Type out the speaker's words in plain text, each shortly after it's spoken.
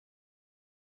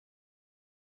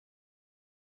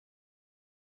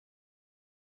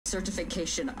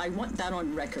certification. I want that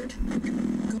on record.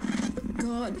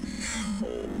 God.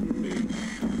 Help me.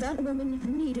 That woman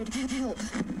needed help.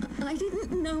 I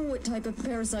didn't know what type of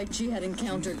parasite she had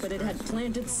encountered, but it had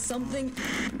planted something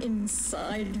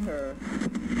inside her.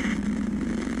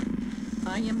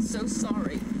 I am so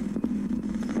sorry.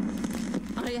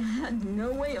 I had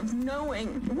no way of knowing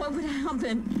what would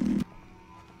happen.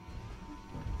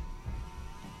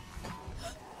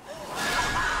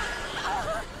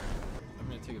 I'm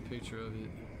gonna take a picture of it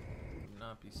and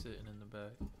not be sitting in the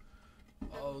back.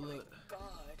 Oh, look.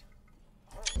 God.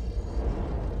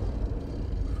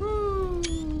 Whew.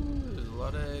 There's a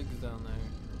lot of eggs down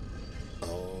there.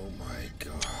 Oh my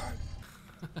god.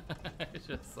 I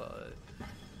just saw it.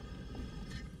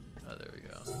 Oh, there we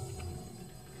go.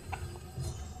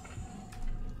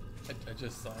 I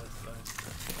just saw it.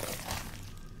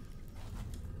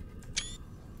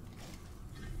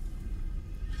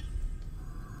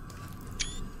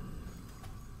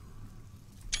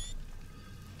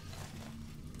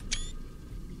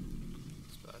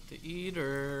 Spot the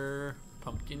eater.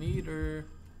 Pumpkin eater.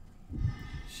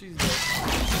 She's dead.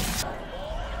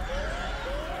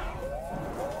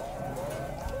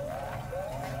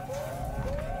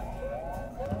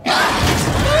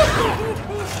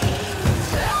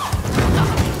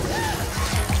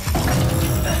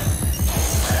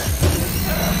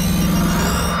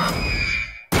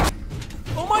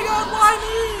 Oh my god, why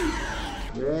me?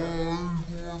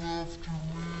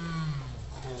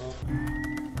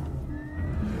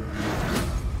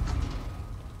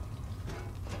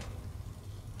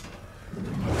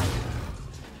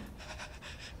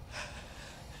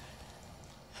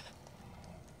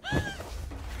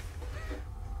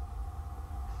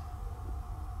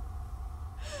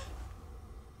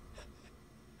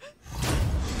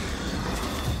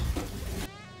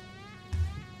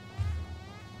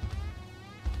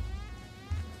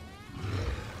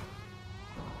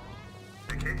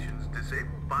 Communications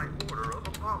disabled by order of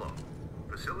Apollo.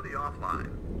 Facility offline.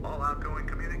 All outgoing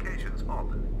communications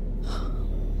halted.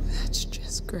 That's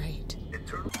just great.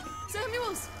 Internal.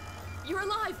 Samuels! You're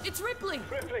alive! It's Ripley!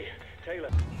 Ripley! Taylor.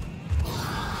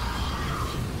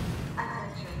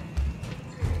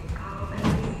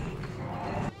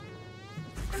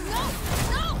 No!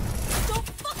 No! Don't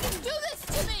fucking do this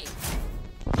to me!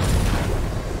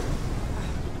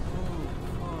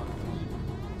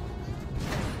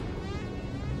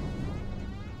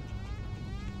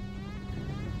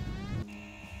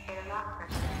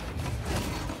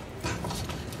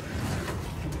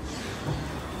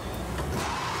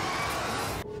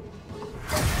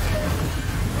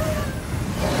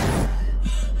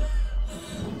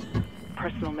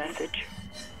 Personal message.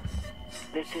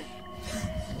 This is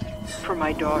for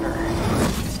my daughter.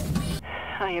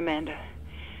 Hi, Amanda.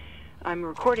 I'm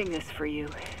recording this for you,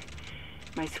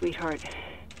 my sweetheart,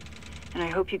 and I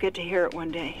hope you get to hear it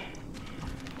one day.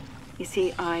 You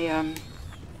see, I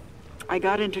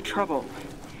got into trouble.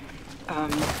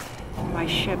 My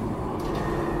ship,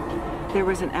 there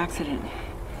was an accident,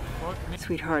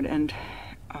 sweetheart, and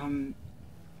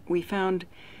we found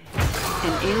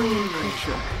an alien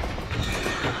creature.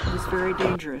 It was very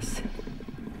dangerous,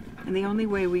 and the only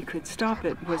way we could stop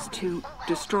it was to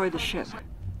destroy the ship.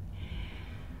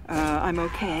 I'm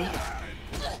okay.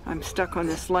 I'm stuck on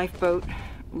this lifeboat,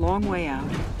 long way out,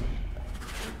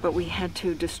 but we had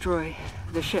to destroy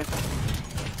the ship.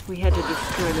 We had to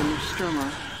destroy the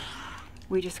Nostromo.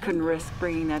 We just couldn't risk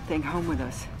bringing that thing home with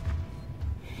us.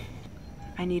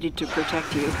 I needed to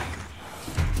protect you.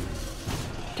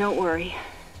 Don't worry.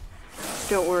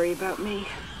 Don't worry about me.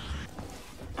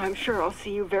 I'm sure I'll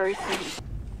see you very soon.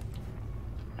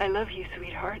 I love you,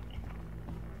 sweetheart.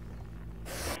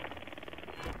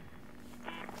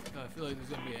 I feel like there's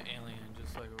gonna be an alien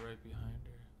just like right behind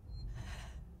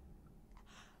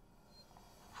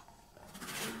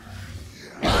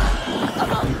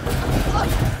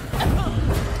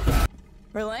her.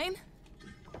 Verlaine?